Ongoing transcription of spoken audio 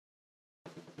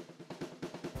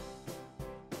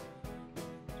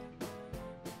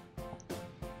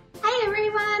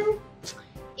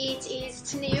It is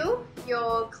Tennille,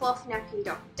 your Cloth Nappy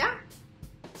Doctor.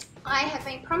 I have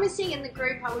been promising in the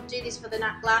group I would do this for the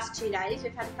last 2 days.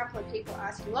 We've had a couple of people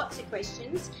asking lots of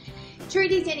questions.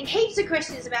 Trudy's getting heaps of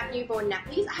questions about newborn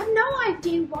nappies. I have no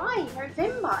idea why.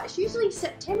 November, it's usually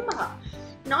September,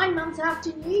 9 months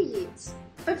after New Year's.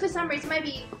 But for some reason,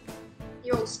 maybe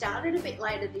you all started a bit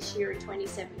later this year in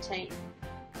 2017.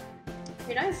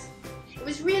 Who knows? It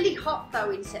was really hot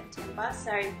though in September,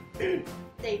 so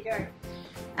there you go.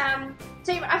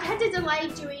 So I've had to delay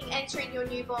answering your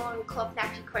newborn cloth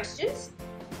nappy questions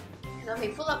because I've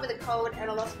been full up with a cold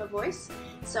and I lost my voice.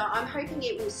 So I'm hoping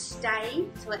it will stay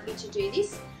to let me to do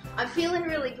this. I'm feeling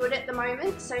really good at the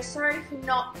moment, so sorry for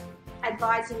not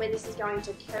advising when this is going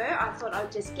to occur. I thought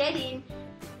I'd just get in,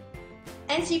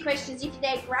 answer your questions if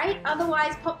they're great.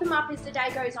 Otherwise, pop them up as the day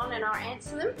goes on and I'll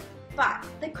answer them. But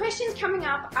the questions coming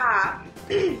up are,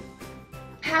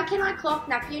 how can I cloth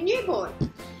nappy a newborn?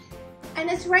 And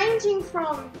it's ranging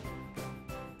from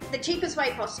the cheapest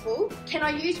way possible. Can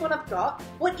I use what I've got?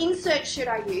 What insert should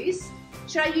I use?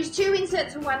 Should I use 2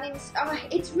 inserts or 1 insert? Oh,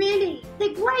 it's really,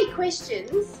 they're great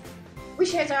questions,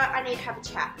 which shows I need to have a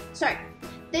chat. So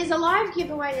there's a live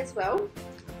giveaway as well.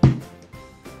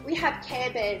 We have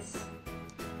Care Bears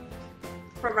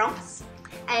from Rumps,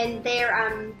 and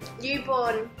their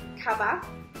newborn cover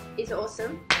is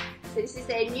awesome. So this is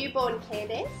their newborn Care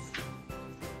Bears.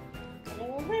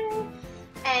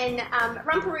 And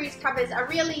Rumparooz covers are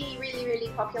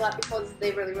really popular because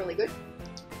they're really good.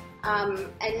 And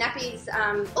Nappies,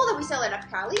 although we sell it at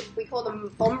Carly, we call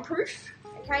them bomb-proof.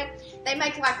 Okay, they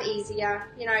make life easier.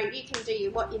 You know, you can do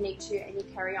what you need to and you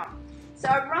carry on. So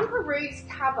a Rumparooz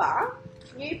cover,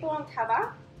 newborn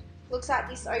cover, looks like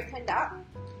this opened up.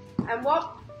 And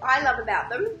what I love about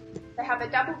them, they have a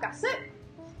double gusset,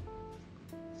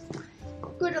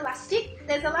 good elastic.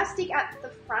 There's elastic at the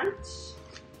front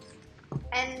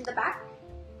and the back.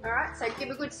 Alright, so give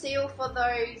a good seal for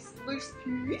those loose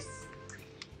poos.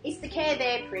 It's the Care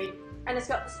Bear print and it's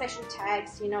got the special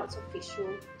tags so you know it's official.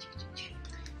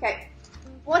 Okay,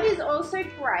 what is also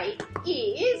great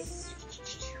is,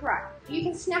 right, you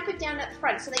can snap it down at the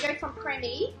front. So they go from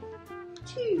preemie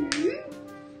to,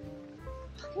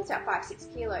 I think it's about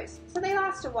 5-6 kilos. So they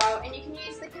last a while and you can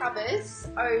use the covers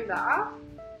over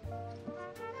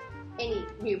any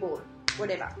newborn,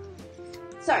 whatever.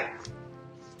 So,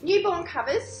 newborn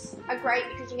covers are great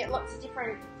because you get lots of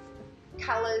different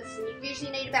colours and you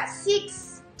usually need about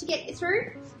 6 to get you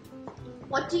through.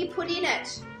 What do you put in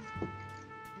it?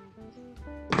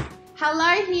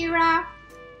 Hello, Hira.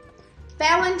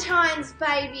 Valentine's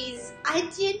babies.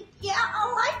 Yeah,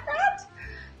 I like that.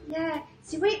 Yeah,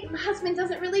 see, my husband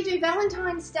doesn't really do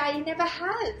Valentine's Day. He never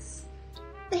has.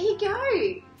 There you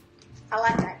go. I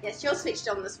like that. Yes, you're switched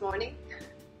on this morning.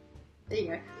 There you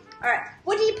go. Alright,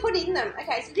 what do you put in them?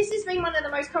 Okay, so this has been one of the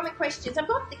most common questions. I've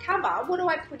got the cover, what do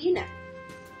I put in it?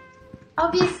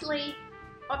 Obviously,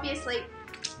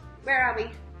 where are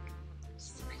we?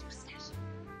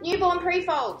 Newborn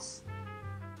pre-folds.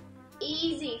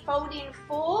 Easy, fold in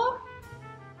 4,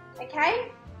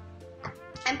 okay?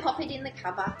 And pop it in the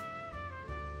cover.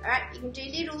 Alright, you can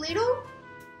do little,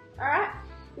 alright?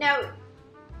 Now,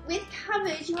 with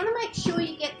covers, you want to make sure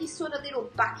you get this sort of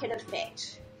little bucket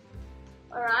effect.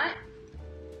 Alright,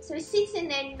 so it sits in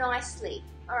there nicely.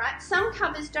 Alright, some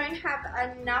covers don't have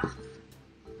enough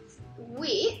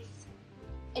width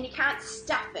and you can't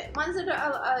stuff it. Ones that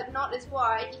are not as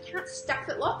wide, you can't stuff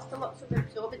it lots of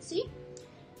absorbency.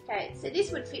 Okay, so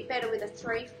this would fit better with a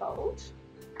 3-fold.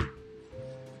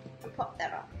 And pop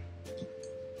that on.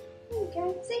 There you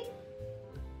go, see?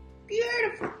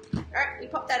 Beautiful. Alright, you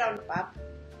pop that on, bub.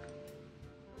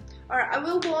 Alright, I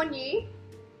will warn you,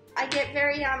 I get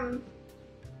very,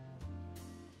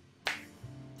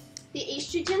 the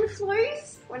estrogen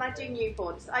flows when I do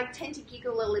newborns. I tend to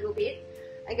giggle a little bit.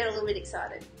 I get a little bit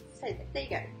excited. So there you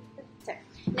go. So,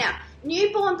 now,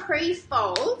 newborn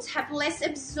pre-folds have less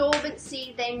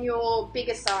absorbency than your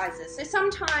bigger sizes. So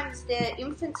sometimes the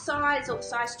infant size or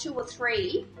size 2 or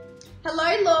 3,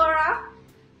 hello Laura,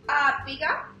 are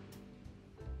bigger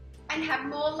and have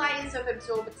more layers of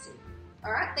absorbency.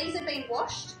 Alright, these have been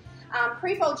washed.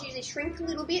 Pre-folds usually shrink a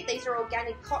little bit. These are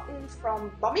organic cotton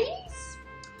from Bummis.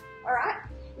 Alright,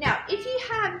 now if you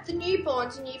have the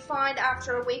newborns and you find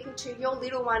after a week or 2 your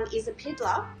little one is a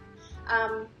piddler,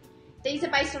 these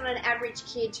are based on an average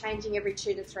kid changing every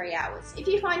 2 to 3 hours. If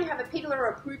you find you have a piddler or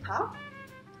a pooper,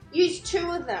 use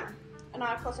 2 of them. And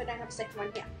of course I don't have a second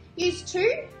one here. Use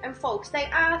 2 and fold, because they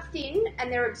are thin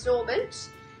and they're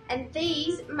absorbent, and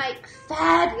these make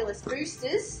fabulous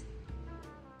boosters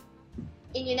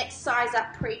in your next size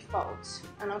up pre-folds,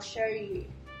 and I'll show you.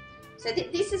 So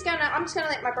this is I'm just gonna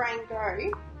let my brain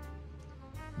go.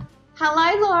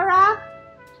 Hello, Laura.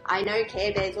 I know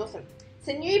Care Bear's awesome.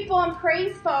 So newborn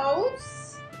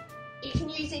pre-folds, you can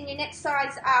use in your next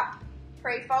size up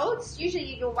pre-folds,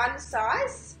 usually your one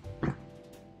size,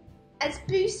 as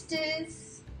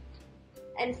boosters,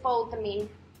 and fold them in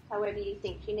however you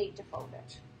think you need to fold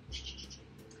it.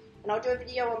 And I'll do a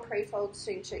video on pre-folds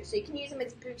soon too, so you can use them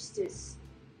as boosters.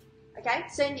 Okay,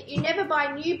 so you never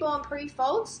buy newborn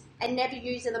pre-folds and never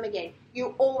use them again.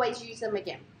 You always use them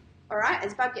again. Alright,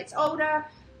 as Bub gets older,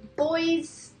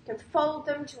 boys can fold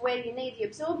them to where you need the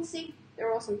absorbency.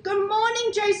 They're awesome. Good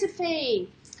morning,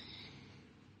 Josephine.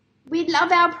 We love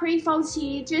our pre-folds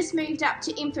here. Just moved up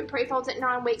to infant pre-folds at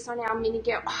 9 weeks on our mini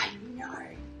girl. I know.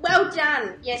 Well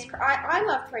done. Yes, I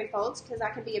love pre-folds because I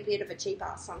can be a bit of a cheap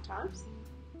ass sometimes.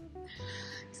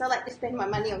 Because I like to spend my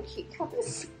money on cute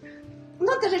covers.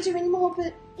 Not that I do anymore,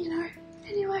 but, you know,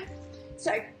 anyway.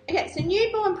 So, okay, so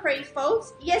newborn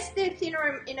pre-folds. Yes, they're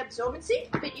thinner in absorbency,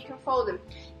 but you can fold them.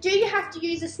 Do you have to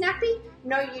use a snappy?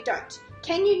 No, you don't.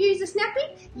 Can you use a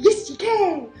snappy? Yes, you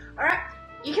can. All right.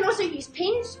 You can also use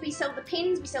pins. We sell the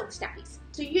pins, we sell the snappies.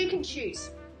 So you can choose.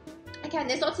 Okay, and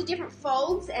there's lots of different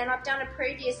folds, and I've done a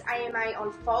previous AMA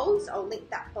on folds. I'll link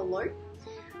that below.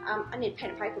 I need a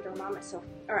pen and paper to remind myself.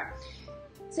 All right.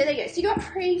 So there you go. So you got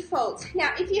pre-folds.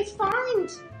 Now, if you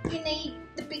find you need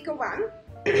the bigger one,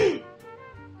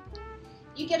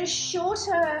 you get a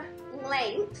shorter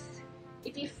length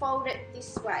if you fold it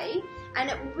this way, and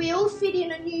it will fit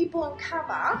in a newborn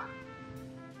cover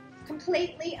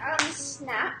completely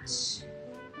unsnapped.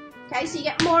 Okay, so you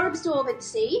get more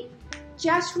absorbency.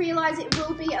 Just realise it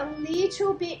will be a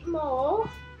little bit more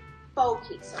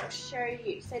bulky, so I'll show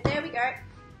you. So there we go.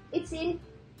 It's in.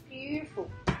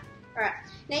 Beautiful. Alright,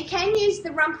 now you can use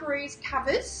the Rumparooz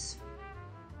covers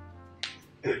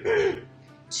to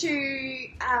the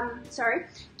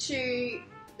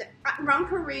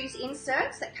Rumparooz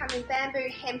inserts that come in bamboo,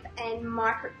 hemp, and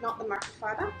not the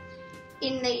microfiber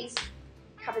in these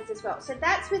covers as well. So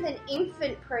that's with an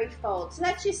infant pre-fold. So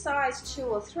that's your size 2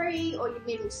 or 3 or your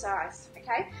middle size,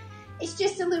 okay? It's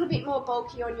just a little bit more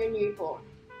bulky on your newborn,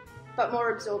 but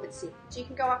more absorbency. So you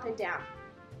can go up and down.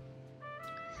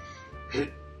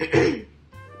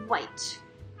 Wait.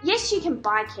 Yes, you can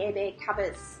buy Care Bear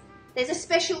covers. There's a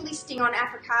special listing on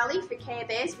AppleCheeks for Care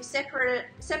Bears. We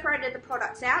separated the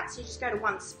products out, so you just go to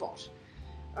one spot.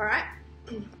 Alright?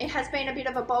 It has been a bit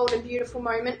of a bold and beautiful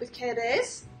moment with Care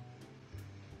Bears.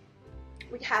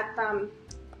 We have the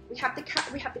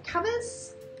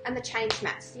covers and the change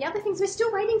mats. The other things we're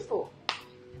still waiting for.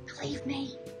 Believe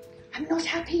me, I'm not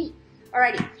happy.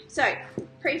 Alrighty, so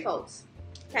pre-folds.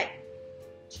 Okay.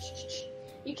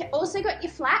 You can also got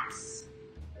your flats.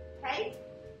 Okay.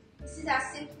 This is our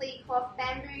Simply Cloth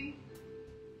Bamboo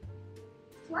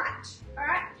flat.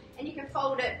 Alright, and you can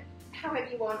fold it however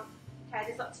you want. Okay,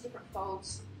 there's lots of different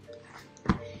folds.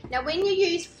 Now when you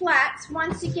use flats,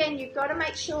 once again, you've got to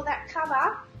make sure that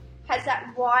cover has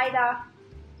that wider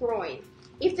groin.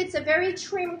 If it's a very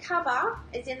trim cover,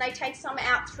 as in they take some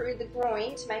out through the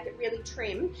groin to make it really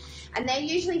trim, and they're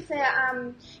usually for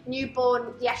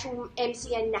newborn, the actual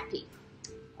MCN nappy.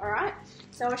 Alright,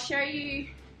 so I'll show you.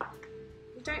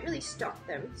 We don't really stock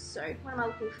them, so what am I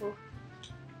looking for?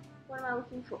 What am I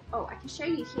looking for? Oh, I can show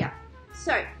you here.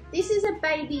 So this is a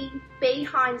Baby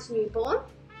Beehinds newborn.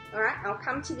 Alright, I'll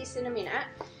come to this in a minute.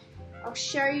 I'll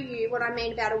show you what I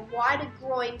mean about a wider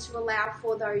groin to allow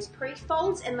for those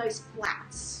pre-folds and those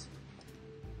flats.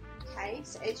 Okay,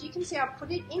 so as you can see, I've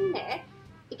put it in there.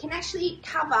 It can actually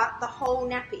cover the whole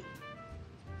nappy.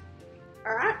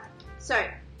 Alright, so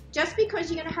just because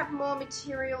you're going to have more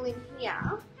material in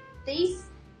here, these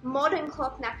modern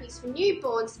cloth nappies for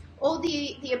newborns, all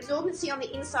the absorbency on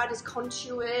the inside is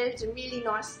contoured and really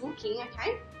nice looking,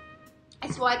 okay?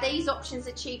 That's why these options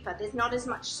are cheaper. There's not as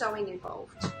much sewing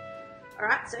involved.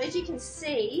 Alright, so as you can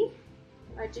see,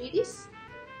 when I do this,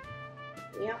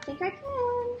 yeah, I think I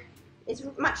can. It's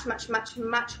much, much, much,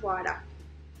 much wider,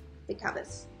 the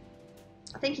covers.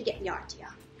 I think you get the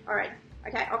idea. Alright,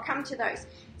 okay, I'll come to those.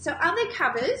 So other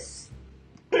covers,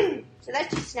 so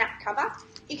that's your snap cover.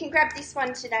 You can grab this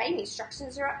one today. The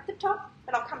instructions are up the top,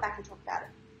 but I'll come back and talk about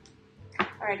it.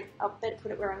 Alrighty, I'll better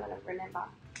put it where I'm going to remember.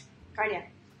 Right now.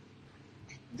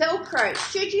 Velcro.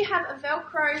 Should you have a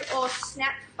Velcro or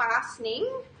snap fastening?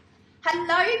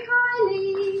 Hello,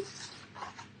 Kylie.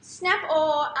 Snap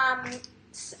or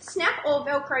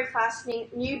Velcro fastening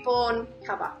newborn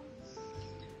cover.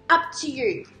 Up to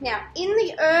you. Now, in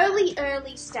the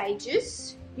early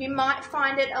stages, you might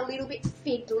find it a little bit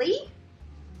fiddly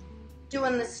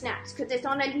doing the snaps because it's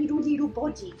on a little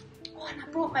body. Oh, and I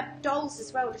brought my dolls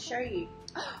as well to show you.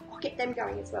 I'll get them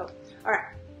going as well. All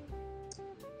right.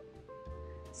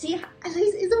 See,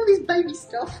 is all this baby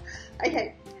stuff.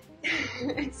 Okay.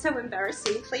 It's so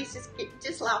embarrassing. Please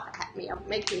just laugh at me. It'll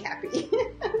make me happy.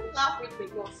 Laugh with me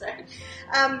more so.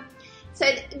 So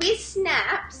with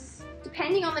snaps,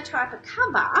 depending on the type of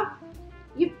cover,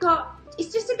 you've got,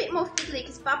 it's just a bit more fiddly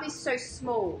because Bub is so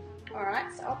small. All right,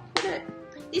 so I'll put it.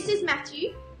 This is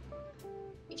Matthew.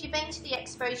 If you've been to the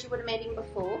expos, you would have met him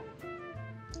before.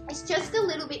 It's just a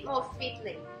little bit more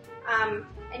fiddly.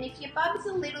 And if your Bub's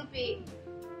a little bit,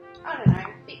 I don't know,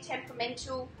 a bit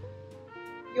temperamental,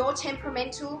 you're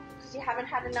temperamental because you haven't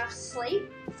had enough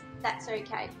sleep, that's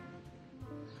okay.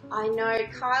 I know,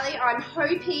 Kylie, I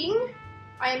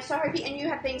am so hoping, and you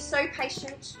have been so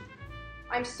patient.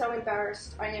 I'm so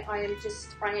embarrassed. I am,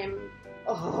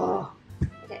 oh.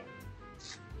 Okay.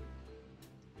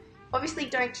 Obviously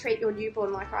don't treat your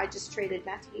newborn like I just treated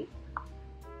Matthew.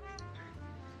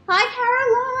 Hi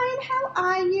Caroline, how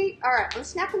are you? All right, I'm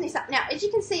snapping this up. Now, as you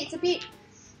can see, it's a bit,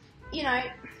 you know,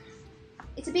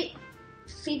 it's a bit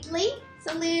fiddly. It's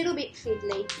a little bit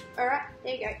fiddly. All right,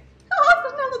 there you go.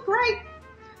 Oh, another grape.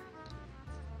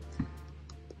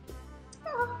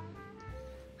 Oh,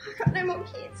 I've got no more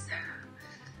kids.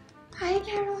 Hi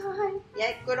Caroline.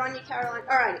 Yeah, good on you Caroline.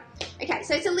 Alrighty. Okay,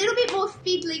 so it's a little bit more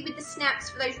fiddly with the snaps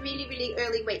for those really, really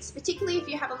early weeks, particularly if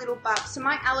you have a little bub. So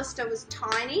my Alistair was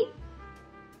tiny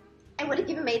and would have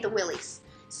given me the willies.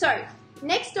 So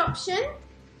next option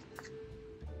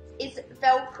is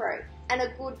Velcro, and a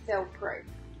good Velcro.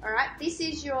 Alright, this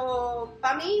is your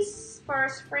Bummis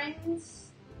Forest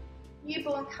Friends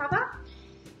newborn cover.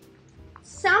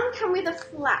 Some come with a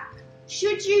flap.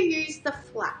 Should you use the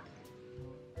flap?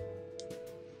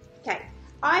 Okay,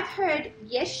 I've heard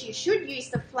yes, you should use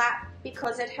the flap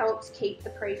because it helps keep the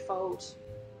prefold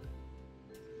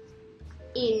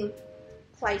in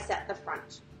place at the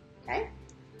front. Okay,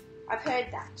 I've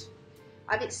heard that.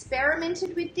 I've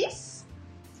experimented with this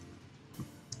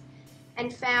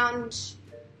and found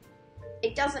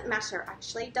it doesn't matter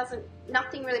actually.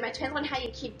 Nothing really matters. Depends on how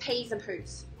your kid pees and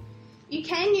poos. You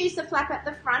can use the flap at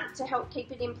the front to help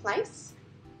keep it in place,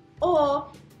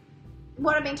 or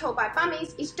what I've been told by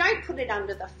Bummies is don't put it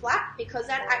under the flap because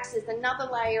that acts as another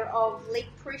layer of leak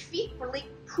proofing, all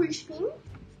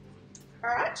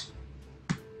right,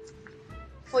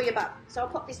 for your bub. So I'll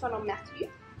pop this one on Matthew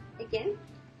again.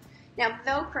 Now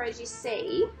Velcro, as you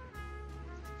see,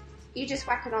 you just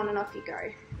whack it on and off you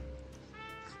go.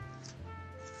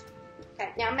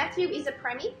 Okay, now Matthew is a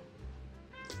preemie,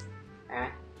 all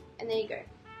right, and there you go.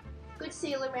 Good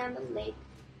seal around the leg,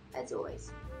 as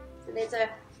always. So there's a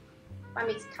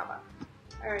Bummies cover.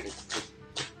 Alrighty.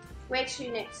 Where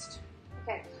to next?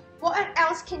 Okay. What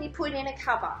else can you put in a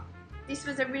cover? This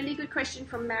was a really good question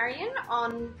from Marion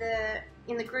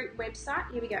in the group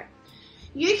website. Here we go.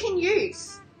 You can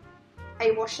use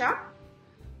a washer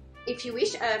if you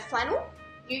wish, a flannel.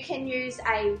 You can use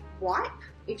a wipe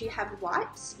if you have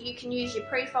wipes. You can use your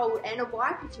prefold and a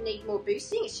wipe if you need more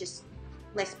boosting. It's just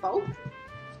less bulk.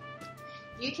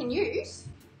 You can use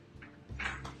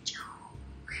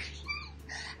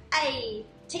a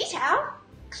tea towel,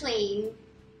 clean,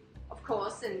 of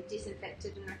course, and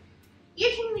disinfected. And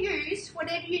you can use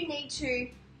whatever you need to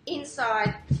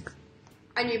inside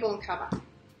a newborn cover.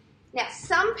 Now,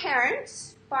 some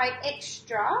parents buy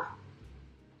extra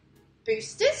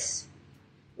boosters.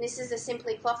 This is a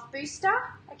Simply Cloth booster.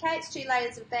 Okay, it's 2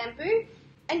 layers of bamboo,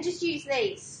 and just use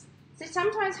these. So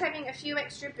sometimes having a few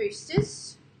extra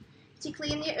boosters,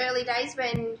 particularly in the early days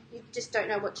when you just don't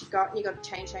know what you've got and you've got to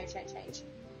change.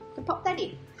 You can pop that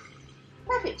in.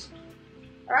 Perfect.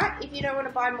 Alright, if you don't want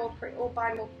to buy more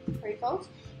prefolds,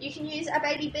 you can use a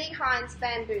Baby Beehinds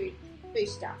bamboo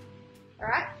booster.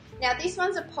 Alright, now this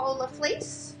one's a polar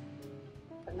fleece,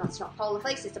 but no, it's not polar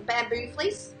fleece, it's a bamboo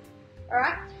fleece.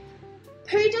 Alright,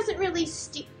 poo doesn't really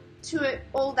stick to it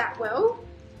all that well.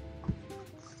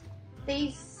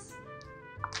 These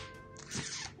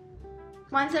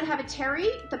ones that have a terry,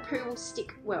 the poo will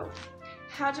stick well.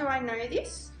 How do I know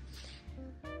this?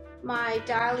 My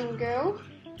darling girl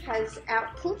has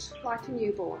output like a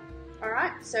newborn.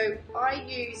 Alright, so I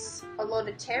use a lot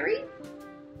of terry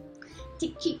to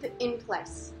keep it in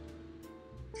place.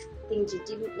 Things you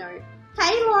didn't know.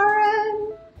 Hey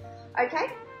Lauren!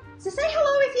 Okay, so say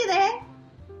hello if you're there.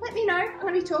 Let me know. I'm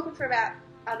going to be talking for about,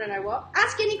 I don't know what.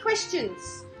 Ask any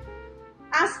questions.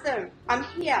 Ask them. I'm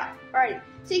here. Alright,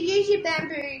 so use your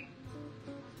bamboo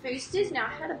boosters. Now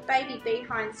I had a Baby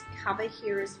Beehinds cover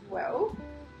here as well.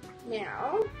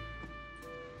 Now,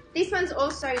 this one's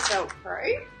also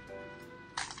Velcro.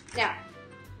 Now,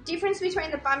 difference between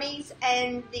the Bummies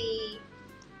and the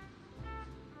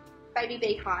Baby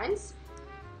Beehinds.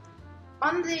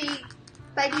 on the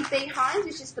Baby Beehinds,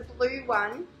 which is the blue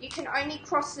one, you can only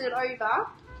cross it over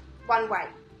one way,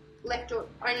 left or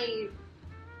only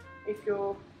if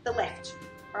you're the left,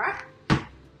 alright?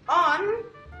 On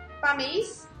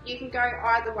Bummis, you can go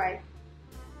either way,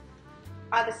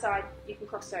 either side you can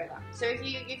cross over. So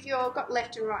if you've got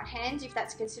left and right hands, if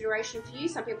that's a consideration for you,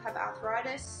 some people have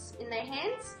arthritis in their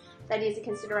hands, that is a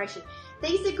consideration.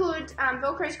 These are good,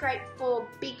 Velcro's great for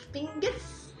big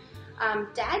fingers,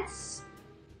 dads,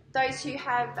 those who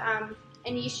have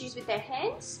any issues with their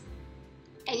hands,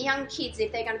 and young kids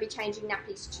if they're going to be changing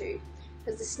nappies too,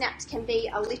 because the snaps can be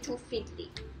a little fiddly.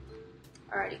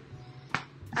 Alrighty.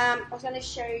 I was going to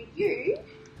show you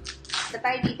the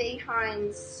Baby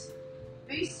Beehinds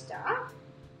booster.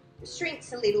 It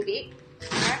shrinks a little bit,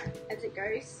 right, as it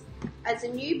goes, as a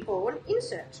newborn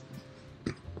insert.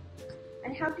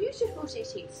 And how beautiful it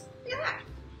is. Look at that.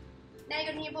 Now you've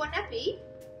got a newborn nappy,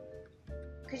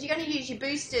 because you're going to use your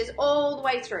boosters all the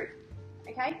way through,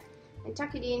 okay? And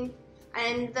tuck it in.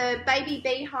 And the Baby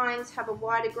Beehinds have a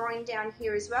wider groin down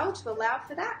here as well to allow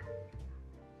for that.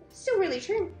 Still really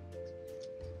trim.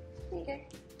 There you go.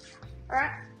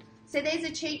 Alright, so there's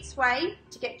a cheeks way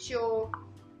to get your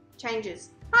changes.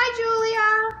 Hi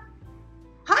Julia!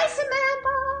 Hi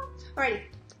Samantha! Alrighty,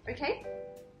 okay.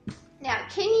 Now,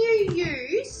 can you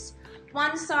use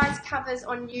one size covers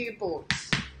on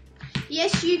newborns?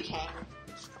 Yes, you can.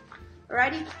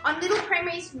 Alrighty, on little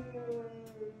preemies,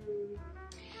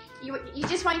 you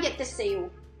just won't get the seal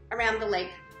around the leg.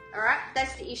 Alright,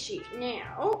 that's the issue.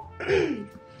 Now,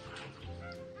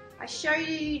 I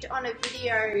showed on a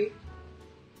video,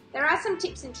 there are some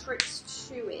tips and tricks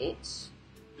to it.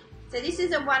 So this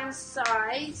is a one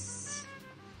size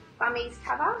Bummis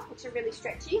cover, which are really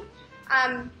stretchy.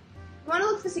 You want to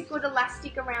look for some good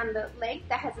elastic around the leg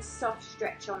that has a soft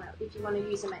stretch on it if you want to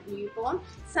use them at newborn.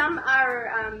 Some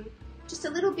are just a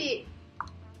little bit,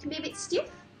 can be a bit stiff.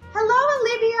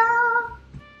 Hello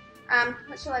Olivia!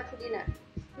 What shall I put in it?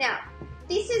 Now,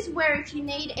 this is where if you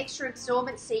need extra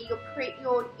absorbency,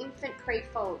 your infant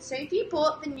pre-fold. So if you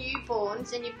bought the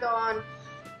newborns and you've gone,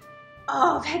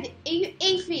 oh, I've had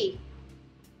Eefy,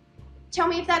 tell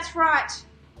me if that's right,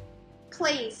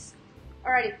 please.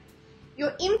 Alrighty,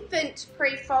 your infant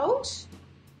pre-fold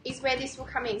is where this will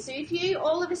come in. So if you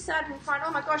all of a sudden find,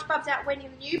 oh my gosh, Bub's out weaning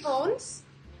the newborns,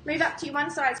 move up to your one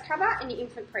size cover and your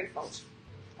infant pre-fold,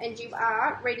 and you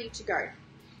are ready to go.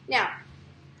 Now,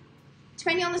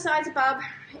 depending on the size of Bub,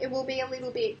 it will be a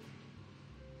little bit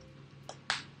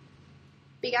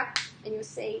bigger, and you'll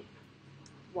see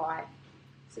why.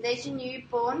 So there's your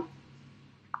newborn,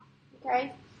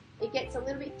 okay? It gets a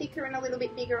little bit thicker and a little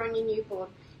bit bigger on your newborn.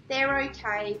 They're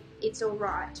okay, it's all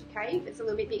right, okay? If it's a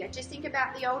little bit bigger. Just think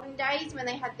about the olden days when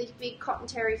they had these big cotton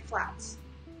terry flats.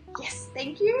 Yes,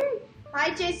 thank you.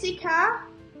 Hi, Jessica.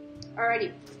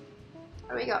 Alrighty,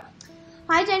 here we go.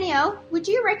 Hi Danielle, would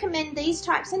you recommend these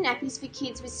types of nappies for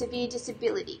kids with severe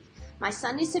disability? My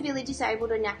son is severely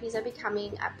disabled and nappies are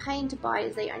becoming a pain to buy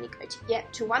as they only go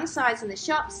to one size in the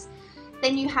shops.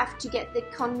 Then you have to get the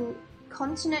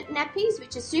continent nappies,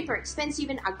 which are super expensive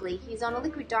and ugly. He's on a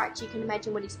liquid diet, so you can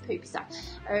imagine what his poops are.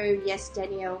 Oh yes,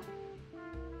 Danielle.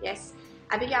 Yes.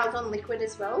 Abigail's on liquid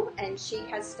as well, and she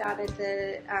has started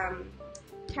the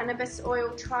cannabis oil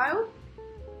trial.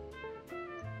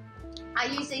 I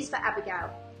use these for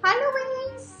Abigail. Hi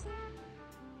Louise!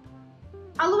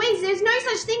 Oh Louise, there's no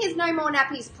such thing as no more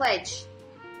nappies pledge.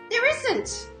 There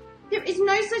isn't. There is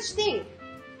no such thing.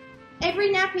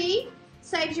 Every nappy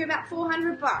saves you about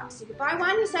 400 bucks. If you buy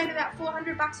one, you save about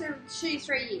 400 bucks over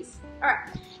 2-3 years. Alright,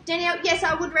 Danielle, yes,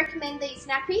 I would recommend these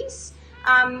nappies.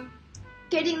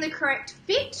 Getting the correct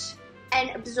fit and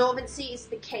absorbency is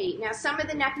the key. Now, some of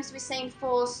the nappies we've seen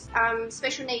for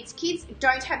special needs kids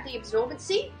don't have the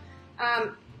absorbency.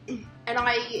 And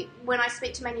when I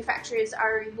speak to manufacturers,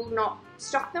 I will not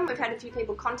stock them. We've had a few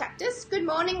people contact us. Good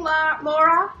morning,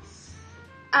 Laura.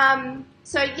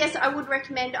 So yes, I would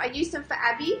recommend, I use them for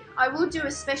Abby. I will do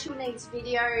a special needs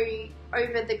video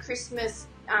over the Christmas,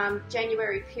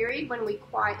 January period when we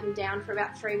quieten down for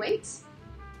about 3 weeks.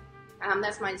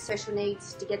 That's my special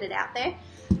needs to get it out there.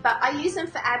 But I use them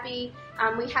for Abby.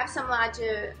 We have some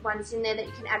larger ones in there that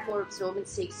you can add more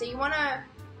absorbency. So you want to,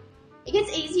 it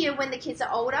gets easier when the kids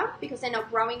are older because they're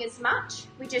not growing as much.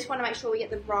 We just want to make sure we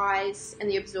get the rise and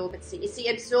the absorbency. It's the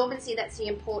absorbency that's the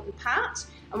important part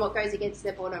and what goes against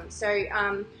their bottom. So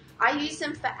I use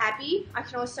them for Abby. I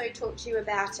can also talk to you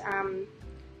about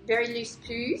very loose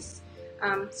poos.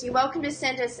 So you're welcome to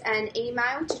send us an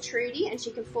email to Trudy and she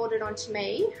can forward it on to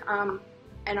me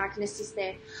and I can assist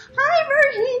there. Hi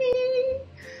Rohini!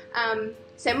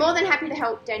 So more than happy to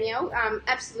help, Danielle.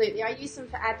 Absolutely. I use them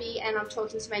for Abby, and I'm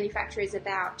talking to manufacturers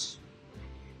about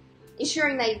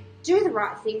ensuring they do the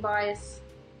right thing by us.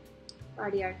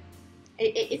 Rightio.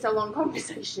 It's a long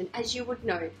conversation, as you would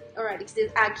know. Alright,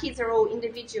 because our kids are all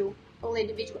individual,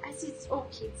 as is all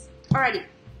kids. Alrighty.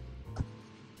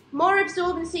 More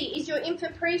absorbency. Is your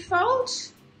infant pre-fold?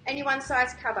 And your one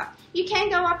size cover. You can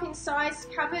go up in size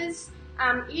covers.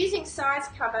 Using size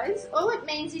covers, all it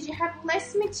means is you have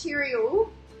less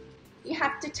material you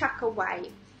have to tuck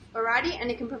away, alrighty,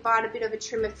 and it can provide a bit of a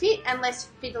trimmer fit and less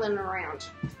fiddling around.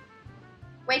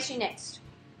 Where's you next?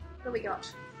 What do we got?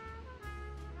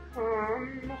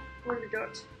 What do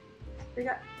we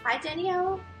got? Hi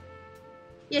Danielle.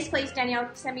 Yes, please Danielle,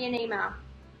 send me an email.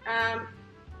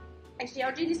 Actually,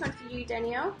 I'll do this one for you,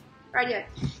 Danielle. Rightio.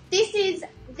 This is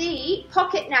the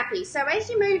pocket nappy. So as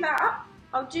you move up,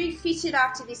 I'll do fitted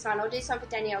after this one. I'll do some for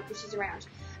Danielle because she's around.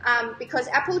 Because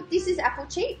this is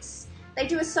AppleCheeks. They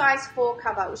do a size 4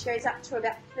 cover, which goes up to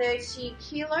about 30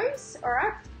 kilos. All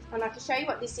right, and I can show you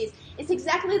what this is. It's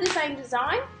exactly the same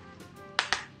design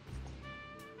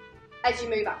as you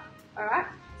move up. All right.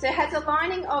 So it has a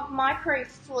lining of micro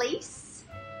fleece.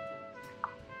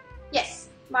 Yes,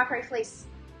 micro fleece.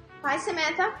 Hi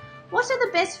Samantha. What are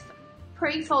the best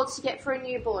pre-folds to get for a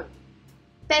newborn?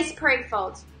 Best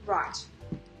pre-folds, right.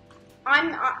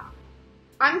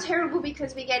 I'm terrible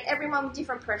because we get everyone with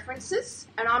different preferences,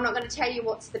 and I'm not going to tell you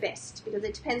what's the best because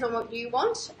it depends on what you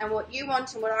want, and what you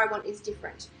want and what I want is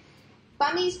different.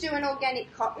 Bummies do an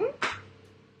organic cotton.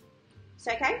 It's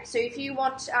okay. So if you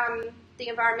want the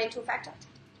environmental factor,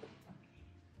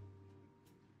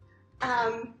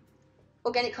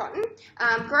 organic cotton.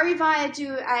 Grovia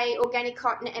do a organic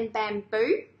cotton and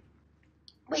bamboo.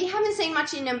 We haven't seen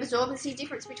much in absorbency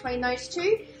difference between those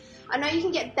two. I know you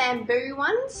can get bamboo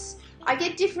ones. I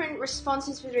get different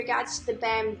responses with regards to the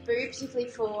bamboo, particularly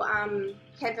for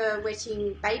cover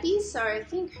wetting babies. So I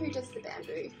think, who does the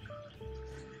bamboo?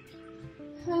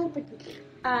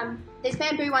 There's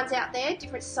bamboo ones out there,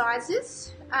 different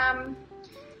sizes.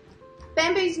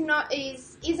 Bamboo's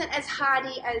isn't as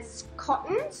hardy as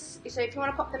cottons. So if you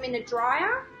want to pop them in a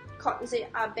dryer, cottons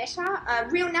are better.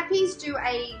 Real Nappies do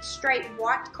a straight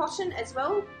white cotton as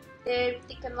well. They're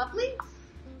thick and lovely.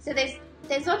 So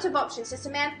there's lots of options. So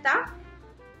Samantha,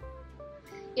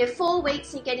 you have 4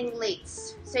 weeks and you're getting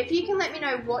leaks. So if you can let me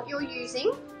know what you're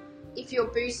using, if you're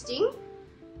boosting,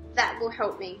 that will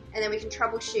help me. And then we can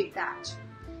troubleshoot that.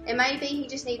 It may be he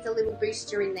just needs a little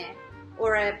booster in there,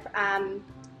 or a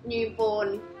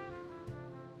newborn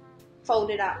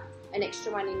folded up, an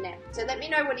extra one in there. So let me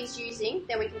know what he's using,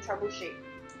 then we can troubleshoot.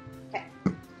 Okay.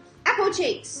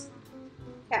 AppleCheeks.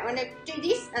 Okay, I'm going to do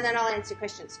this and then I'll answer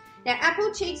questions. Now,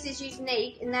 AppleCheeks is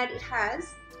unique in that it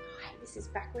has, this is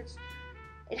backwards,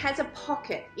 it has a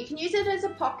pocket. You can use it as a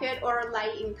pocket or a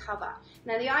lay-in cover.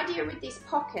 Now, the idea with this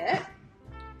pocket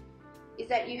is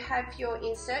that you have your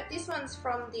insert. This one's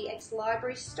from the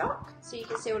ex-library stock, so you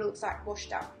can see what it looks like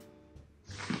washed up.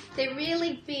 They're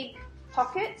really big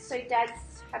pockets, so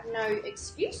dads have no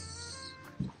excuse.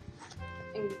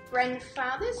 And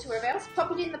grandfathers, whoever else,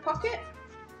 pop it in the pocket.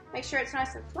 Make sure it's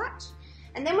nice and flat.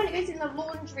 And then when it goes in the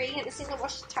laundry and it's in the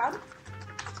wash tub,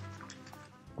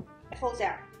 it falls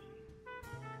out.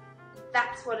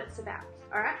 That's what it's about,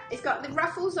 all right? It's got the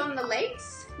ruffles on the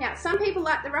legs. Now, some people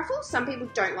like the ruffles, some people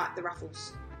don't like the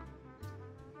ruffles.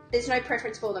 There's no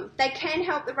preference for them. They can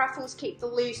help the ruffles keep the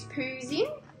loose poos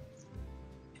in.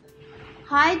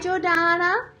 Hi,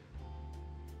 Jordana.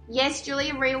 Yes,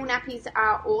 Julia, real nappies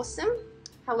are awesome.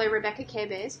 Hello, Rebecca, Care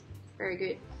Bears. Very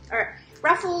good. All right,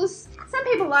 ruffles, some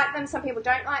people like them, some people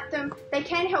don't like them. They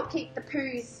can help keep the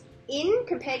poos in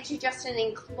compared to just an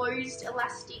enclosed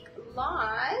elastic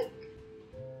like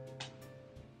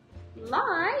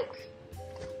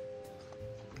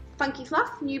Funky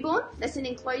Fluff Newborn. That's an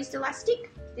enclosed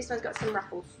elastic. This one's got some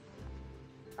ruffles.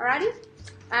 Alrighty.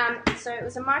 So it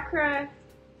was a micro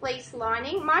fleece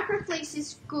lining. Micro fleece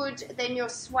is good than your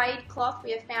suede cloth. We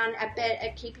have found a better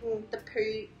at keeping the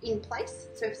poo in place.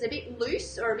 So if it's a bit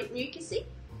loose or a bit mucusy,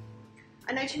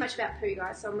 I know too much about poo,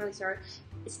 guys, so I'm really sorry.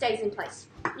 It stays in place.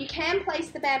 You can place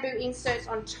the bamboo inserts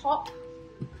on top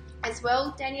as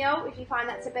well, Danielle, if you find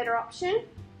that's a better option.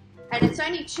 And it's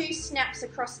only 2 snaps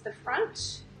across the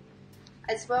front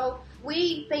as well.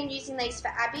 We've been using these for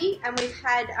Abby, and we've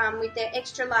had with their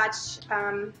extra large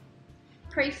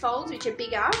pre-folds, which are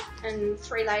bigger, and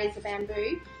 3 layers of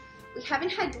bamboo, we haven't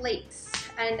had leaks.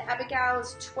 And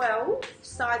Abigail's 12,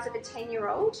 size of a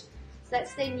 10-year-old, so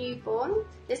that's their newborn.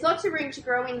 There's lots of room to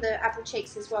grow in the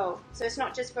AppleCheeks as well, so it's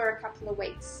not just for a couple of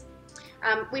weeks.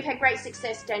 We've had great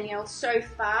success, Danielle, so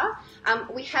far.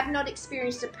 We have not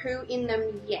experienced a poo in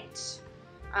them yet.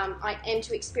 I am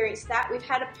to experience that. We've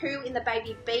had a poo in the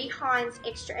Baby Beehinds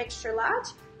extra large,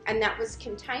 and that was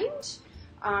contained.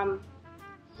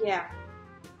 Yeah,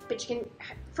 but you can,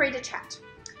 free to chat.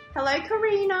 Hello,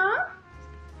 Karina.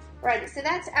 Right, so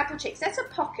that's AppleCheeks. That's a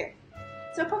pocket.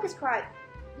 So a pocket's quite,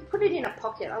 you put it in a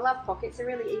pocket. I love pockets. They're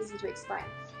really easy to explain.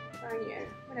 Oh yeah,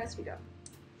 what else we got?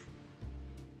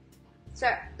 So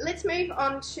let's move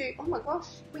on to, oh my gosh,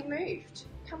 we moved.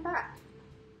 Come back.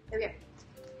 There we go.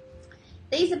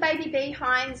 These are Baby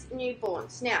Beehinds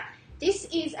newborns. Now, this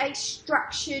is a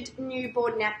structured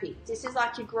newborn nappy. This is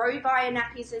like your grow via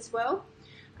nappies as well.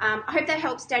 I hope that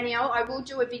helps, Danielle. I will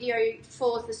do a video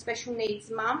for the special needs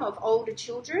mum of older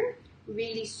children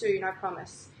really soon, I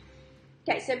promise.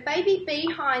 Okay, so Baby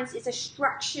Beehinds is a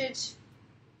structured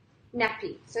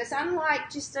nappy. So it's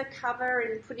unlike just a cover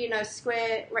and put in a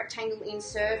square rectangle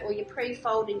insert or your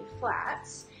pre-fold and your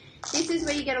flats. This is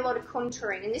where you get a lot of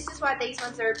contouring, and this is why these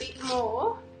ones are a bit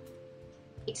more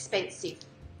expensive.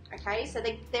 Okay, so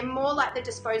they're more like the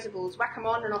disposables. Whack them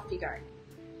on and off you go.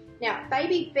 Now,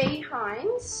 Baby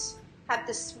Beehinds have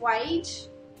the suede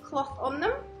cloth on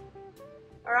them.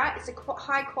 All right, it's a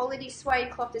high quality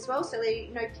suede cloth as well, so there's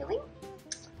no pilling,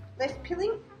 left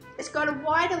pilling. It's got a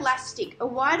wide elastic. A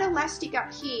wide elastic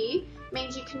up here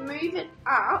means you can move it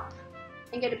up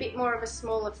and get a bit more of a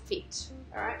smaller fit.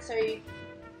 All right, so you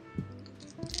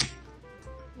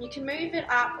can move it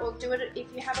up or do it,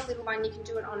 if you have a little one, you can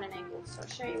do it on an angle. So I'll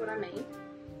show you what I mean.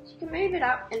 So you can move it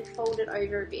up and fold it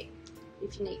over a bit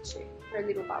if you need to, for a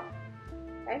little bubble.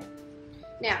 Okay.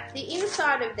 Now, the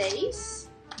inside of these,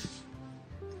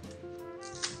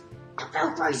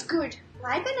 Velcro's good.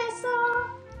 Hi, Vanessa.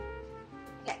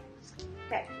 Okay.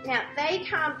 Okay. Now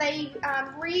they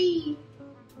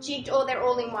re-jigged all their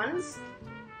all-in-ones.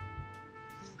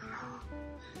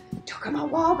 Took them a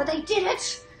while, but they did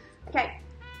it. Okay.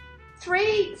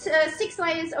 6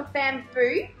 layers of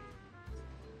bamboo.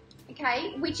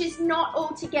 Okay, which is not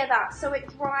all together, so it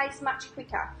dries much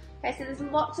quicker. Okay, so there's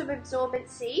lots of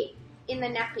absorbency in the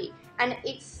nappy, and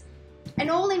it's an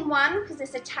all-in-one because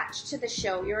it's attached to the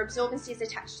shell. Your absorbency is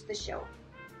attached to the shell.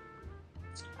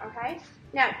 Okay,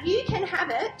 now you can have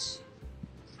it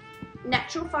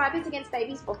natural fibres against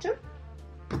baby's bottom,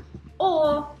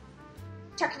 or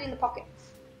tuck it in the pocket.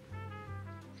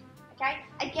 Okay,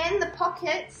 again, the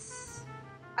pockets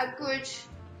are good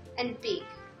and big.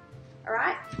 All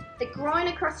right, the groin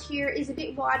across here is a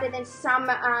bit wider than some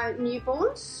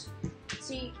newborns,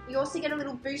 so you also get a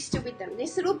little booster with them.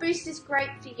 This little booster is great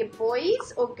for your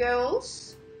boys or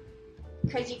girls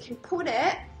because you can put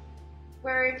it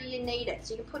wherever you need it.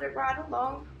 So you can put it right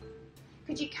along,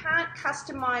 because you can't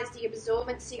customize the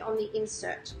absorbency on the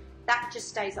insert. That just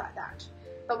stays like that.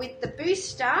 But with the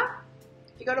booster,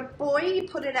 if you've got a boy, you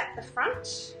put it at the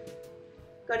front.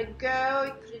 Got a girl,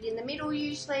 you put it in the middle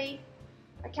usually.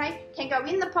 Okay, can go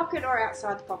in the pocket or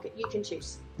outside the pocket. You can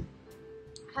choose.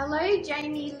 Hello,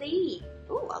 Jamie Lee.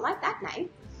 Oh, I like that name.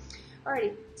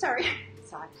 Alrighty, sorry.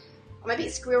 I'm a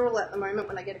bit squirrel at the moment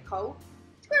when I get a cold.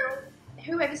 Squirrel.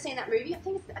 Whoever's seen that movie? I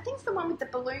think it's the one with the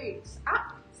balloons.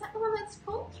 Up. Is that the one that's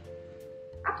called?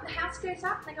 Up. The house goes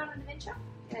up. And they go on an adventure.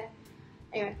 Yeah.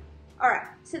 Anyway. All right.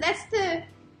 So that's the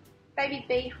Baby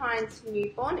Beehinds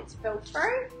newborn. It's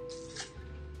Velcro.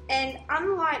 And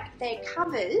unlike their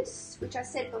covers, which I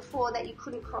said before that you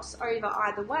couldn't cross over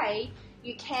either way,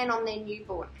 you can on their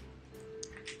newborn.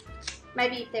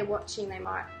 Maybe if they're watching, they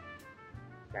might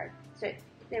go. So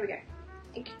there we go.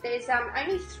 There's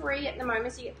only 3 at the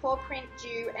moment, so you get paw print,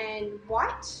 dew, and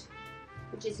white,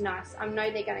 which is nice. I know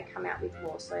they're going to come out with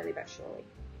more slowly but surely.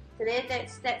 So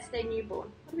that's their newborn.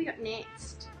 What do we got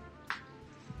next?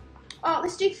 Oh,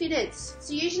 let's do fitteds.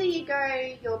 So usually you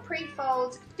go your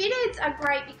pre-folds. Fitteds are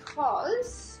great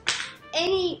because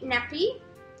any nappy,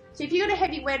 so if you've got a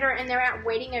heavy wetter and they're out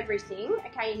wetting everything,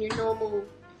 okay, in your normal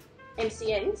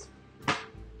MCNs,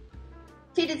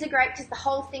 fitteds are great because the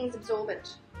whole thing's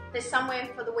absorbent. There's somewhere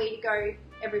for the wee to go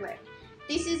everywhere.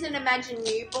 This is an Imagine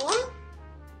Newborn.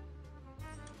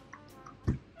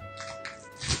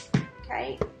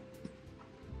 Okay.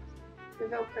 The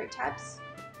Velcro tabs.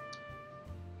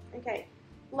 Okay.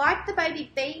 Like the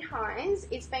Baby Beehinds,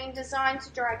 it's been designed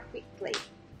to dry quickly.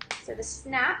 So the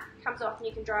snap comes off and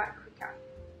you can dry it quicker.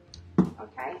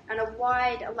 Okay. And a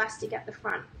wide elastic at the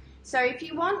front. So if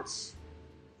you want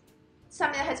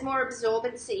something that has more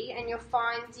absorbency and you're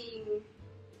finding,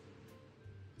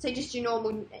 so just your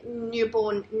normal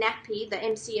newborn nappy, the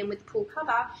MCN with the pull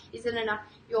cover, isn't enough,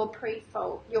 your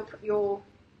pre-fold, your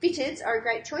fitteds are a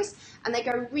great choice, and they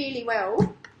go really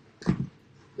well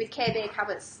with Care Bear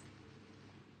covers.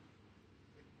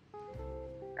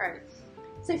 Alright,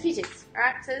 so fitters,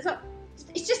 alright, so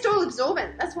it's just all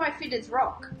absorbent. That's why fitters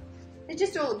rock. They're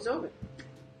just all absorbent.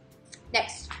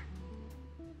 Next,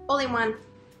 all-in-one.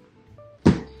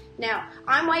 Now,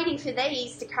 I'm waiting for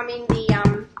these to come in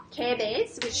the Care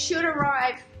Bears, which should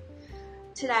arrive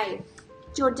today.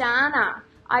 Jordana,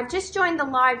 I've just joined the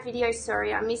live video,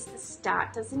 sorry, I missed the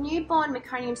start. Does the newborn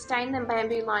meconium stain the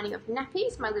bamboo lining of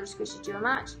nappies? My little squishy due in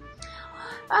March.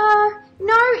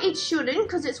 No, it shouldn't,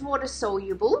 because it's water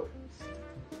soluble.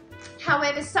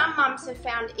 However, some mums have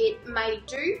found it may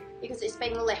do, because it's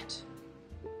been left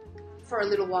for a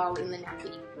little while in the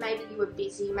nappy. Maybe you were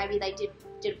busy, maybe they did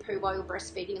a poo while you're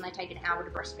breastfeeding and they take an hour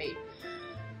to breastfeed.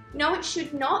 No, it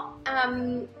should not.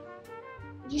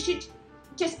 You should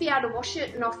just be able to wash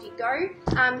it and off you go.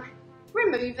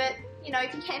 Remove it, you know,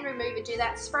 if you can remove it, do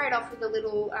that. Spray it off with a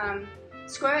little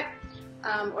squirt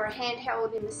or a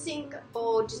handheld in the sink,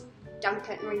 or just dunk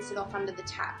it and rinse it off under the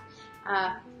tap.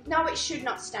 No, it should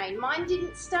not stain. Mine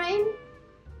didn't stain.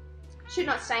 Should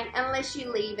not stain unless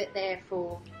you leave it there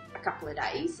for a couple of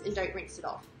days and don't rinse it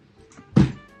off.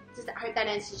 I hope that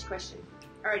answers your question.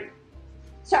 Alright,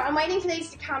 so I'm waiting for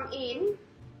these to come in.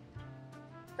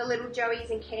 The little Joeys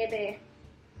and Care Bear.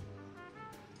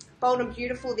 Bold and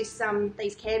Beautiful, these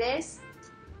Care Bears.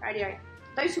 Radio.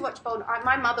 Those who watch Bold,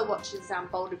 my mother watches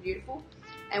Bold and Beautiful,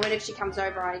 and whenever she comes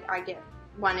over, I get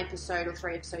 1 episode or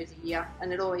 3 episodes a year,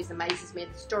 and it always amazes me.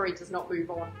 The story does not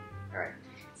move on. Alright,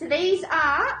 so these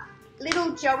are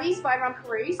little Joeys by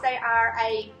Rumparooz. They are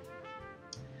a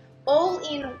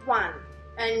all-in-one.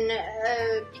 And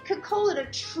you could call it a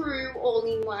true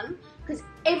all-in-one because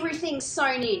everything's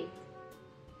sewn in.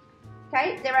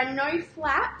 Okay, there are no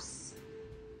flaps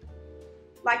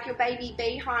like your Baby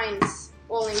Beehinds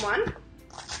all-in-one,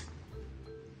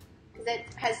 because it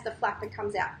has the flap and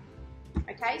comes out.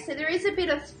 Okay, so there is a bit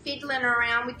of fiddling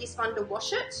around with this one to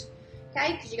wash it.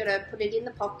 Okay, because you got to put it in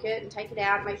the pocket and take it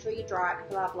out, make sure you dry it,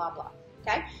 blah blah blah.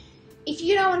 Okay, if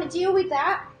you don't want to deal with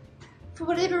that for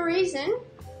whatever reason,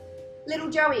 little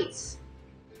Joeys.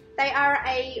 They are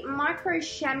a micro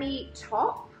chamois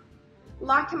top,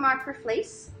 like a micro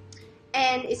fleece,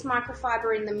 and it's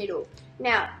microfiber in the middle.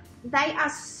 Now, they are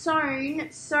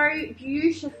sewn so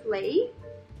beautifully,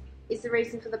 is the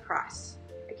reason for the price.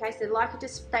 Okay, so like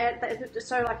they're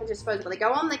so like a disposable. They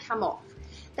go on, they come off.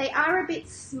 They are a bit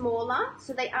smaller,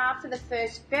 so they are for the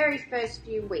very first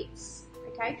few weeks.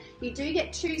 Okay, you do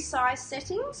get 2 size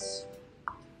settings.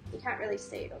 You can't really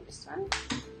see it on this one.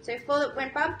 So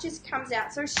when bub just comes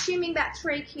out, so assuming about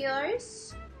 3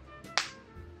 kilos,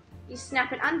 you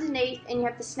snap it underneath and you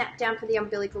have the snap down for the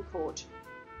umbilical cord.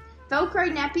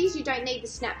 Velcro nappies, you don't need the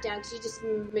snap down because you just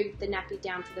move the nappy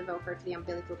down for the Velcro for the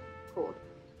umbilical cord.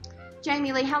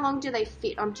 Jamie Lee, how long do they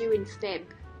fit? I'm due in Feb.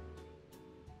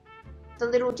 The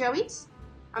little Joeys,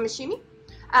 I'm assuming.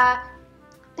 About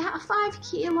 5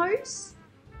 kilos.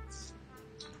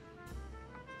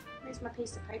 Where's my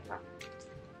piece of paper?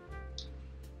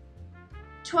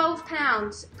 12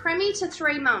 pounds. Premi to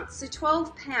 3 months, so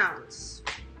 12 pounds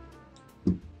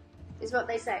is what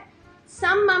they say.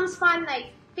 Some mums find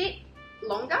they fit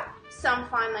longer, some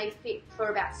find they fit for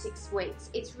about 6 weeks.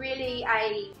 It's really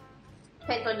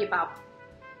depends on your bub.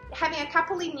 Having a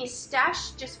couple in your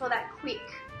stash just for that quick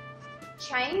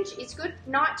change is good.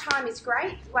 Nighttime is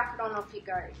great. Whack it on, off you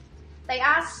go. They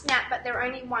are snap, but they're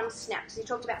only 1 snap. So we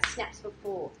talked about snaps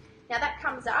before. Now that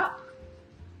comes up,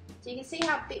 so you can see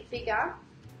how a bit bigger.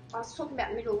 I was talking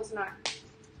about middle, wasn't I?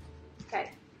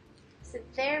 Okay, so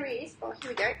there is, oh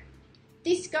here we go.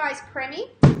 This guy's Premi.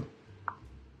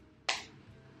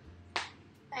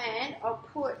 And I'll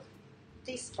put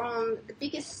this on the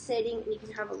biggest setting and you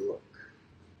can have a look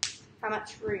how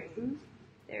much room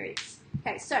there is.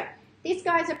 Okay, so this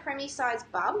guy's a Premi size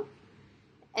bub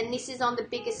and this is on the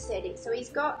biggest setting. So he's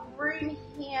got room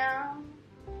here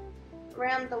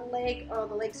around the leg. Oh,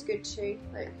 the leg's good too.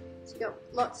 Look, so you've got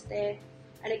lots there.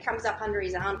 And it comes up under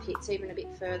his armpits even a bit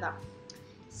further.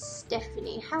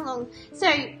 Stephanie, how long? So,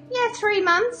 yeah, 3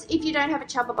 months if you don't have a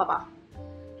chubba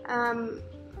bubba.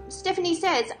 Stephanie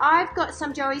says, I've got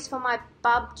some Joeys for my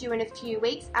bub due in a few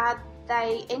weeks. Are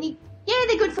they any? Yeah,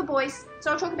 they're good for boys.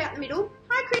 So I'll talk about the middle.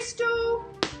 Hi, Crystal.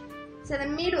 So the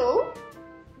middle,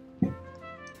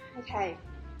 okay,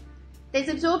 there's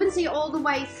absorbency all the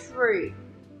way through,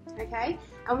 okay?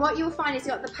 And what you'll find is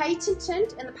you've got the patent,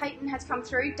 and the patent has come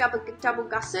through, double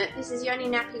gusset. This is the only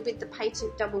nappy with the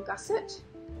patent double gusset.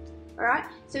 Alright,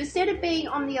 so instead of being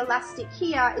on the elastic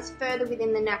here, it's further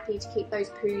within the nappy to keep those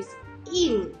poos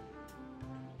in.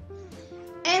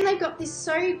 And they've got this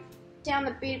sew down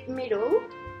the middle,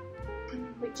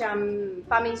 which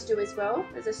Bummies do as well.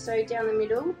 There's a sew down the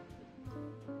middle.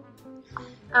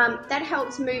 That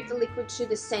helps move the liquid to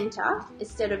the center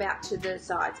instead of out to the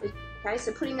sides. Okay,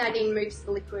 so putting that in moves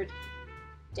the liquid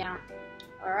down.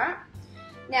 Alright.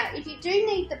 Now, if you do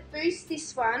need to boost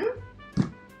this one,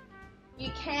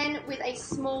 you can with a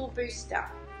small booster.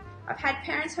 I've had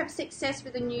parents have success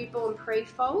with a newborn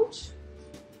pre-fold.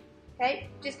 Okay,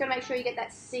 just got to make sure you get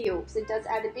that seal because it does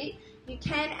add a bit. You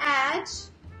can add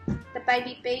the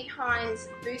Baby Beehinds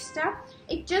booster.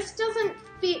 It just doesn't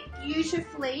fit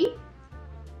beautifully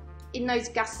in those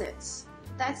gussets.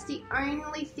 That's the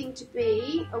only thing to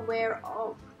be aware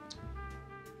of.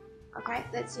 Okay,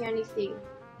 that's the only thing.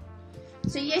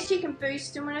 So yes, you can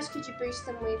boost them. What else could you boost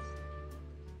them with?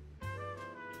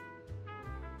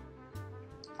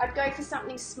 I'd go for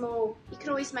something small. You could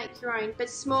always make your own,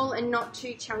 but small and not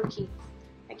too chunky.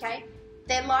 Okay?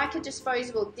 They're like a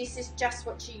disposable. This is just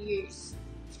what you use.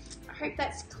 I hope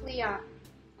that's clear.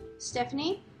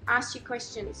 Stephanie, ask your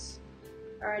questions.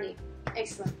 Alrighty.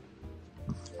 Excellent.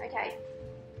 Okay.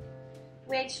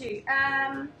 Where to?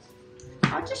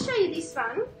 I'll just show you this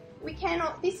one. We can.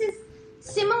 This is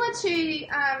similar to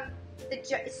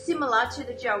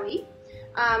the Joey.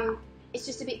 It's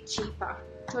just a bit cheaper.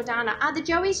 Jordana, are the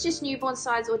Joeys just newborn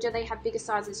size or do they have bigger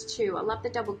sizes too? I love the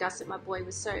double gusset. My boy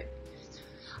was so.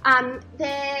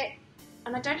 They're,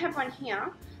 and I don't have one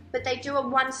here, but they do a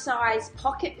one size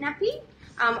pocket nappy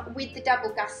with the double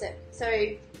gusset.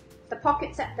 So the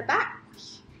pocket's at the back,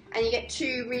 and you get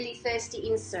two really thirsty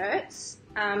inserts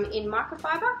in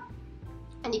microfiber,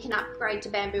 and you can upgrade to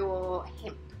bamboo or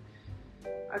hemp.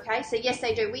 Okay, so yes,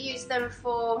 they do. We use them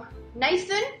for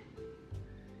Nathan,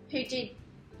 who did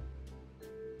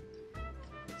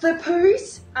the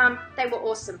poos. They were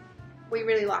awesome. We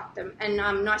really liked them, and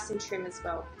nice and trim as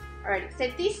well. Alright, so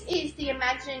this is the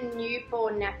Imagine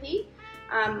Newborn Nappy.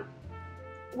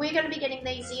 We're going to be getting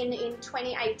these in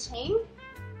 2018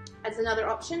 as another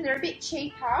option. They're a bit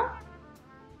cheaper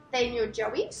than your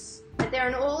Joeys, but they're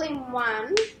an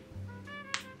all-in-one.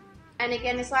 And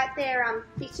again, it's like they're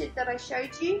fitted that I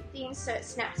showed you. The insert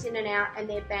snaps in and out, and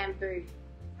they're bamboo.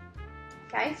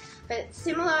 Okay, but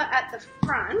similar at the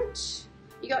front.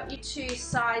 You got your two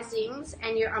sizings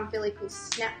and your umbilical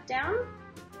snap down.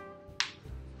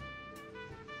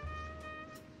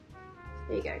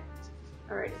 There you go.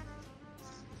 Alrighty.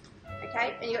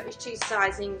 Okay, and you got your two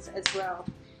sizings as well.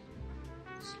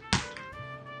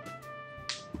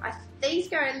 These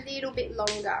go a little bit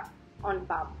longer on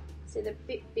bum, so they're a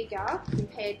bit bigger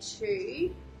compared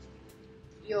to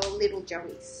your little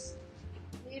Joeys.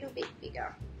 A little bit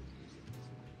bigger.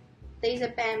 These are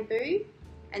bamboo.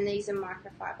 And these are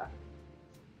microfiber.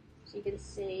 So you can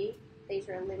see these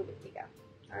are a little bit bigger.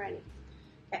 Alrighty.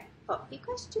 Okay, pop your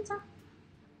questions up.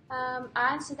 I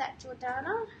answered that,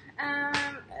 Jordana.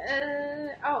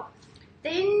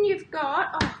 Then you've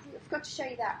got, I forgot to show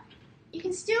you that. You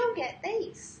can still get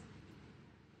these.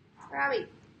 Where are we? Do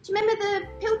you remember the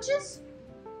pilchers?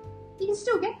 You can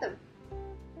still get them.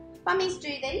 Bummies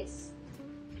do these.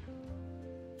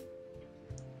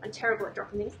 I'm terrible at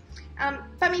dropping these.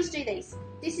 Bummies do these.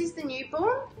 This is the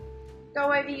newborn.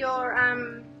 Go over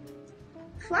your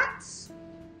flats.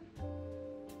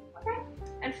 Okay.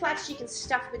 And flats you can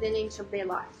stuff with an inch of their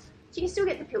life. So you can still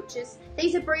get the pilchers.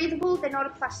 These are breathable. They're not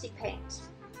a plastic pant.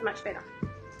 So much better.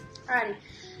 Alrighty.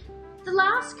 The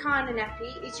last kind of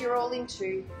nappy is your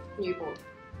all-in-two newborn.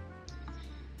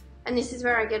 And this is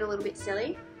where I get a little bit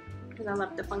silly because I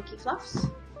love the funky fluffs.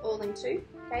 All-in-two.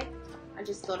 Okay. I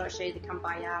just thought I'd show you the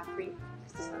Kumbaya print.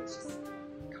 This one's just...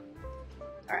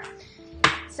 Alright.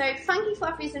 So Funky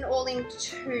Fluff is an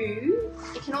all-in-two.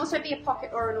 It can also be a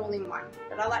pocket or an all-in-one,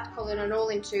 but I like to call it an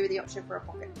all-in-two with the option for a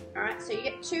pocket. Alright, so you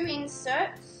get two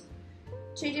inserts,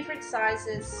 two different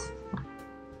sizes,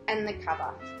 and the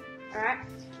cover. Alright.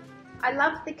 I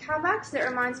love the cover because it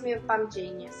reminds me of Bum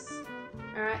Genius.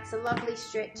 Alright, it's a lovely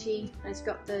stretchy, and it's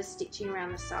got the stitching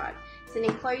around the side. It's an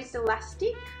enclosed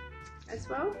elastic as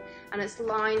well, and it's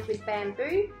lined with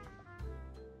bamboo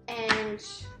and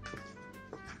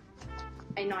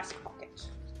a nice pocket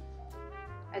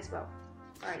as well.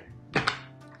 Alright.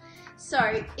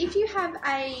 So if you have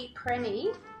a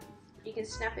preemie, you can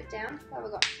snap it down. Oh,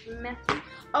 we've got Matthew.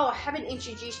 Oh, I haven't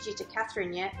introduced you to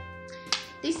Catherine yet.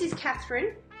 This is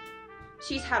Catherine.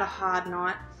 She's had a hard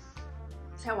night.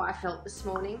 That's how I felt this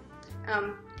morning.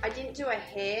 I didn't do her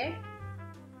hair.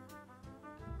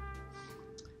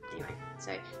 Anyway,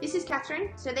 so this is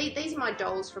Catherine. So these are my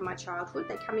dolls from my childhood.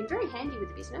 They come in very handy with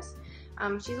the business.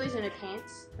 She's losing her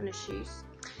pants and her shoes.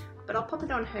 But I'll pop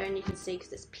it on her and you can see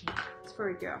because it's pink. It's for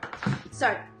a girl.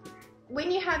 So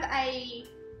when you have a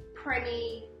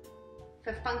preemie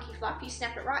for Funky Fluff, you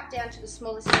snap it right down to the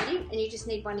smallest setting and you just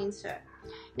need one insert.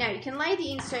 Now you can lay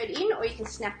the insert in or you can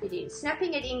snap it in.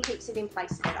 Snapping it in keeps it in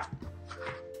place better.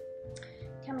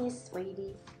 Come here,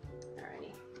 sweetie.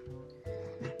 Alrighty.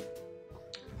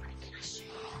 What can I show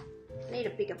you? I need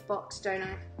a bigger box, don't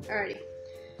I? Alrighty.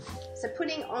 So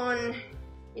putting on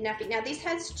your nappy. Now this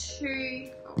has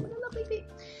two, oh what a lovely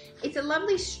bit. It's a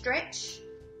lovely stretch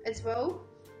as well.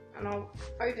 And I'll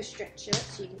overstretch it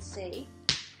so you can see.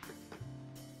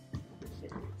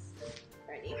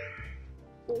 Alrighty.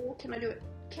 Oh, can I do it?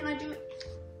 Can I do it?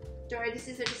 Sorry, this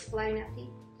is a display nappy.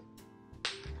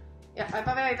 Yeah, I've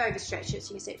overstretched it so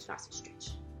you can see it's nice and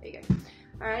stretched. There you go.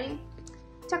 Alrighty.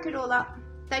 Tuck it all up.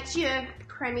 That's your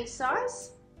preemie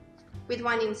size with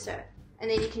one insert. And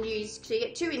then you can use, so you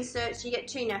get two inserts, you get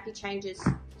two nappy changes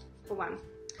for one.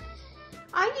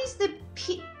 I use the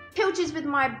pilchers with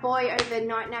my boy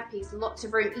overnight nappies. Lots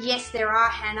of room. Yes, there are,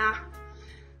 Hannah.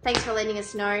 Thanks for letting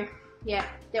us know. Yeah,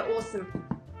 they're awesome.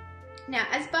 Now,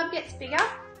 as Bub gets bigger,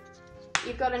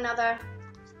 you've got another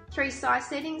 3 size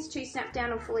settings, 2 snap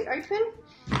down or fully open.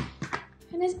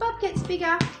 And as Bub gets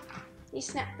bigger, you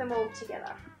snap them all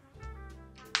together.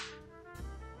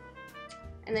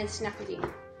 And then snap it in.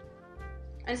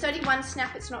 And it's only one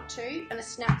snap, it's not two, and it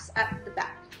snaps at the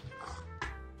back.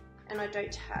 And I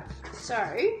don't have. So,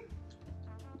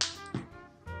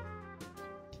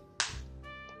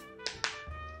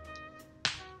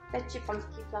 that's your funky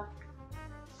fluff.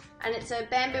 And it's a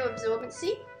bamboo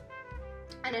absorbency,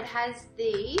 and it has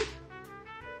the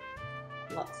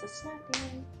lots of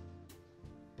snapping.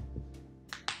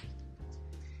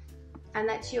 And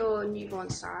that's your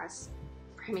newborn size,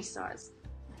 preemie size.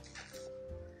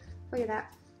 Look at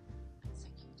that. So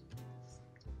cute.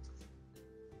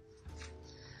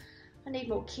 I need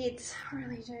more kids, I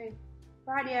really do.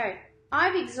 Rightio.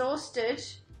 I've exhausted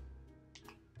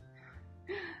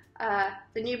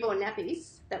the newborn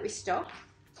nappies that we stock.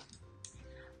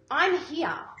 I'm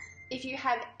here if you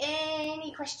have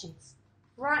any questions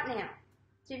right now.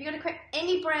 So if you've got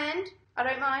any brand, I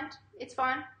don't mind, it's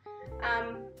fine.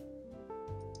 And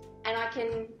I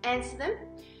can answer them.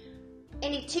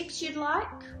 Any tips you'd like?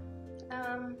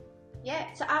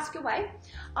 Yeah, so ask away.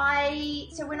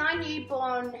 So when I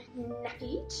newborn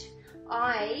nappied,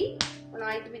 when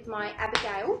I with my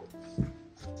Abigail,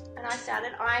 and I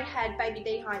started, I had Baby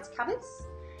Beehinds covers,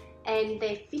 and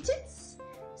they're fitteds.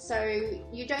 So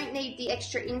you don't need the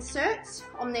extra inserts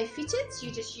on their fitteds. You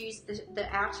just use the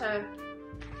outer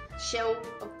shell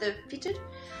of the fitted,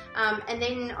 and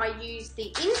then I use the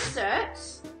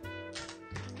inserts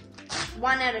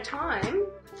one at a time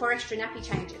for extra nappy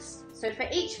changes. So for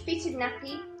each fitted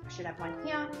nappy, I should have one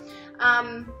here.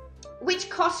 Which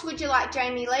cost would you like,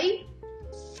 Jamie Lee?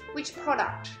 Which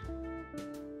product?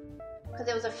 Because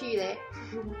there was a few there.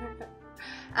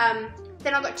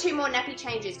 Then I've got 2 more nappy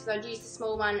changes because I'd use the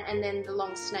small one and then the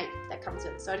long snake that comes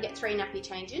with it. So I'd get 3 nappy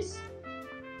changes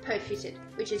per fitted,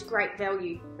 which is great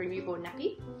value for a newborn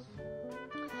nappy.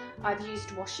 I've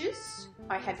used washers.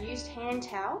 I have used hand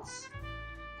towels.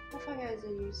 What photos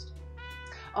are used?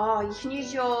 Oh, you can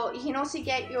use you can also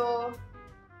get your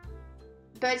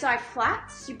bird's eye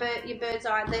flats, your bird's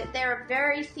eye. They're a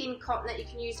very thin cotton that you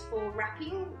can use for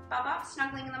wrapping Bub up,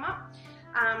 snuggling them up.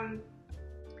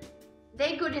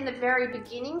 They're good in the very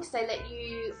beginning because they let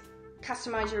you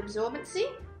customize your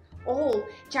absorbency. Oh,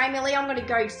 Jamie Lee, I'm going to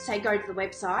go to the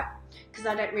website because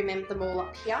I don't remember them all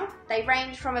up here. They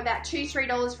range from about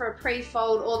 $2–3 for a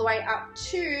pre-fold all the way up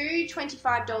to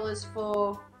 $25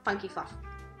 for funky fluff.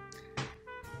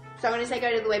 So I'm going to say go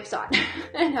to the website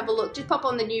and have a look. Just pop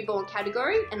on the newborn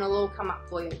category and it'll all come up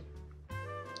for you.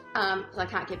 Because I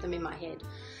can't keep them in my head.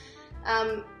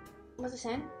 What's I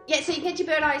saying? Yeah, so you get your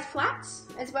bird eyes flats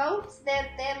as well. So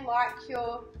they're like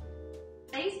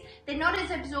these. They're not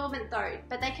as absorbent though,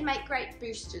 but they can make great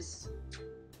boosters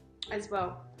as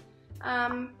well.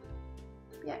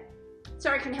 Yeah.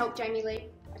 Sorry I can help, Jamie Lee.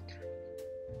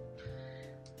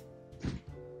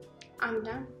 I'm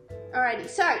done. Alrighty,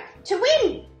 so to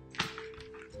win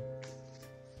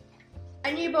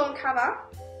a newborn cover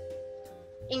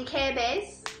in Care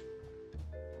Bears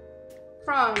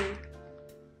from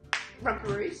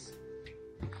Rumparooz,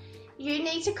 you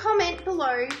need to comment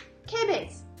below Care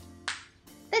Bears.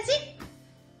 That's it.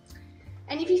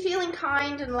 And if you're feeling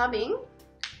kind and loving,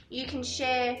 you can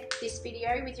share this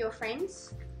video with your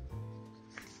friends.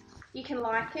 You can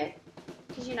like it,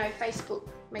 because you know Facebook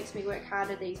makes me work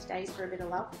harder these days for a bit of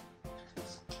love.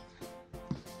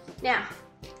 Now,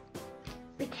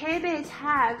 the Care Bears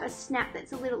have a snap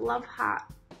that's a little love heart.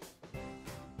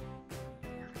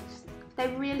 They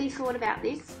really thought about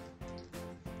this.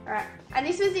 Alright, and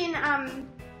this was in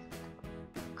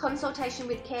consultation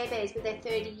with Care Bears with their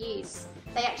 30 years.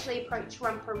 They actually approached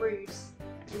Rumparooz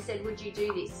and said, would you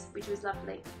do this, which was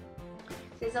lovely.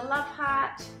 There's a love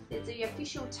heart, there's the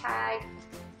official tag,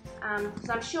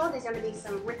 so I'm sure there's going to be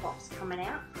some rip-offs coming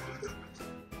out.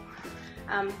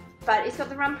 But it's got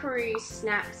the Rumparooz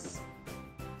snaps.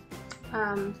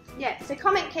 Yeah, so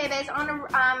comment Care Bears. I'm going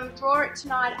to draw it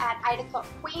tonight at 8 o'clock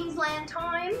Queensland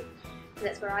time.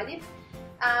 That's where I live.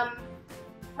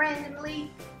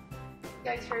 Randomly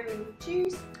go through and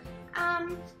choose.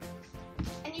 And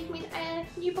you can win a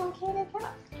newborn Care Bear cover.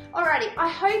 Alrighty, I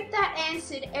hope that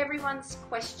answered everyone's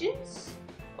questions,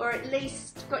 or at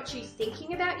least got you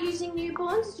thinking about using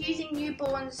newborns. Using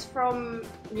newborns from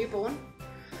newborn,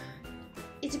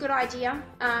 it's a good idea.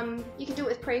 You can do it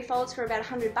with pre-folds for about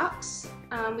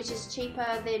 $100, which is cheaper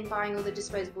than buying all the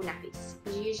disposable nappies.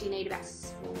 You usually need about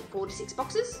 4 to 6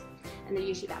 boxes, and they're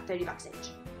usually about $30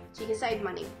 each. So you can save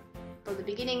money from the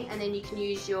beginning, and then you can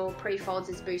use your pre-folds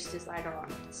as boosters later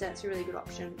on. So that's a really good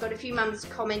option. Got a few mums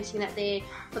commenting that they're,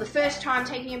 for the first time,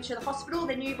 taking them to the hospital,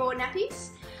 their newborn nappies.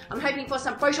 I'm hoping for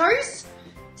some photos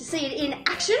to see it in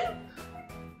action.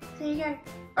 There you go.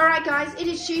 Alright guys, it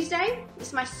is Tuesday.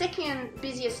 It's my second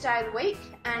busiest day of the week,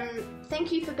 and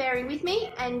thank you for bearing with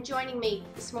me and joining me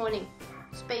this morning.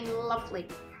 It's been lovely.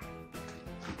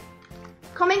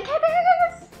 Comment Care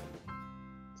Bears!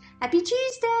 Happy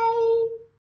Tuesday!